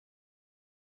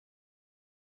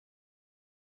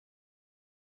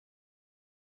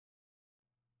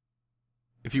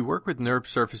If you work with NURBS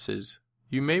surfaces,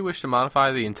 you may wish to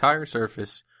modify the entire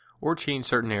surface or change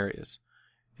certain areas.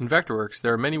 In Vectorworks,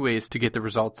 there are many ways to get the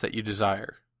results that you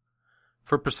desire.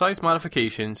 For precise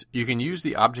modifications, you can use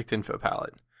the Object Info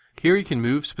palette. Here you can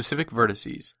move specific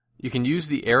vertices. You can use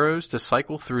the arrows to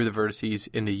cycle through the vertices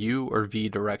in the U or V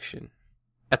direction.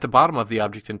 At the bottom of the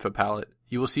Object Info palette,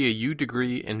 you will see a U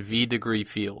degree and V degree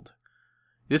field.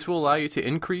 This will allow you to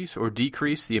increase or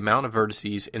decrease the amount of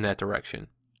vertices in that direction.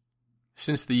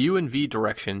 Since the U and V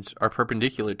directions are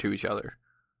perpendicular to each other,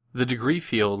 the degree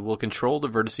field will control the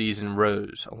vertices in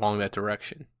rows along that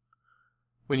direction.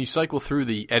 When you cycle through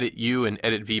the Edit U and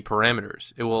Edit V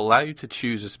parameters, it will allow you to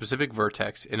choose a specific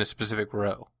vertex in a specific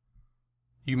row.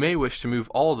 You may wish to move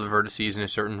all of the vertices in a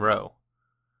certain row.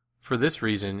 For this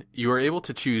reason, you are able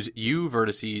to choose U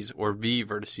vertices or V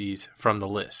vertices from the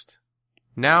list.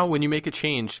 Now, when you make a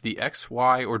change to the X,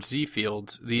 Y, or Z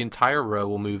fields, the entire row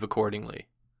will move accordingly.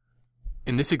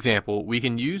 In this example, we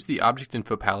can use the Object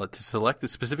Info palette to select the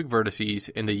specific vertices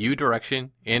in the U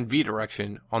direction and V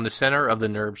direction on the center of the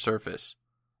NURBS surface.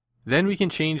 Then we can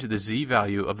change the Z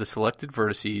value of the selected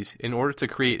vertices in order to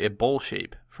create a bowl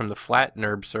shape from the flat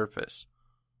NURBS surface.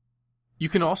 You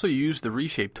can also use the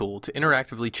reshape tool to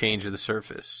interactively change the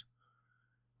surface.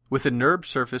 With the NURBS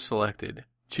surface selected,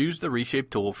 choose the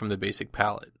reshape tool from the basic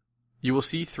palette. You will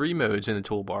see 3 modes in the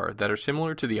toolbar that are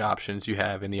similar to the options you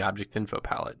have in the Object Info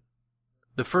palette.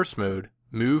 The first mode,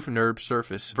 Move NURBS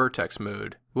Surface Vertex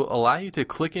mode, will allow you to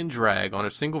click and drag on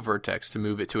a single vertex to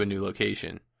move it to a new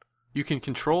location. You can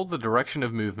control the direction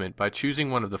of movement by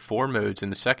choosing one of the 4 modes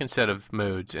in the second set of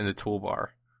modes in the toolbar.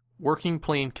 Working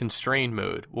Plane Constrain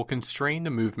mode will constrain the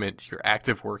movement to your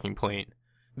active working plane.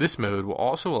 This mode will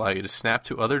also allow you to snap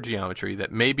to other geometry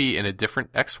that may be in a different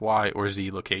X, Y, or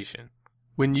Z location.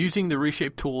 When using the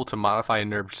reshape tool to modify a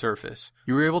NURBS surface,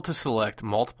 you are able to select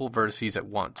multiple vertices at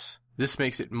once. This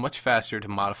makes it much faster to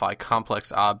modify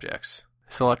complex objects.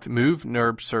 Select Move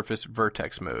NURBS Surface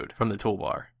Vertex mode from the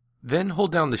toolbar. Then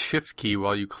hold down the Shift key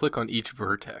while you click on each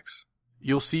vertex.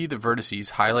 You'll see the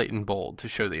vertices highlight in bold to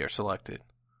show they are selected.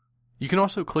 You can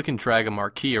also click and drag a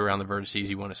marquee around the vertices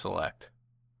you want to select.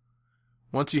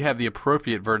 Once you have the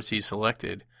appropriate vertices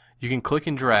selected, you can click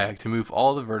and drag to move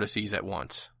all the vertices at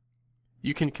once.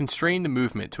 You can constrain the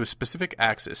movement to a specific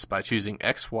axis by choosing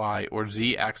X, Y, or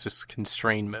Z axis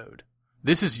constrain mode.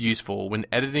 This is useful when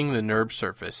editing the NURBS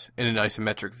surface in an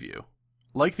isometric view.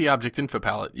 Like the Object Info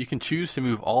palette, you can choose to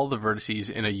move all the vertices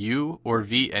in a U or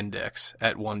V index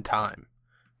at one time.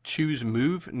 Choose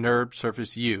Move NURBS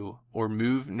Surface U or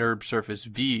Move NURBS Surface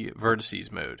V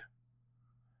vertices mode.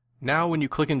 Now when you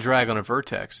click and drag on a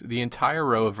vertex, the entire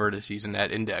row of vertices in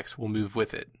that index will move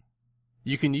with it.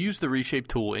 You can use the reshape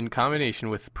tool in combination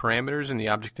with parameters in the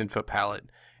Object Info palette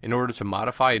in order to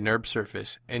modify a NURBS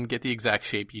surface and get the exact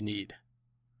shape you need.